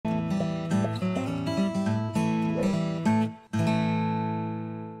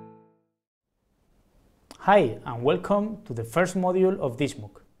Hi and welcome to the first module of this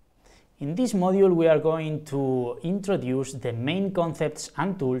MOOC. In this module we are going to introduce the main concepts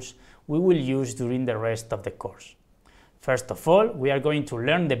and tools we will use during the rest of the course. First of all, we are going to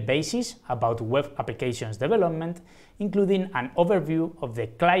learn the basics about web applications development, including an overview of the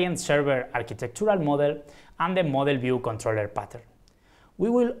client-server architectural model and the model view controller pattern.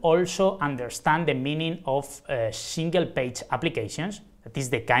 We will also understand the meaning of single-page applications, that is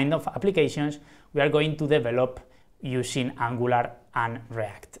the kind of applications we are going to develop using Angular and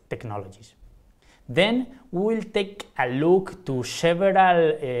React technologies. Then we will take a look to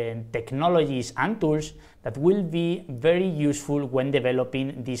several technologies and tools that will be very useful when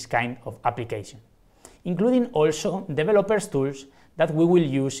developing this kind of application, including also developers' tools that we will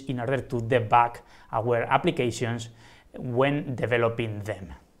use in order to debug our applications when developing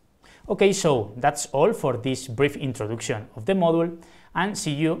them. Okay, so that's all for this brief introduction of the module, and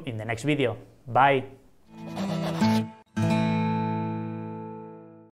see you in the next video. Bye!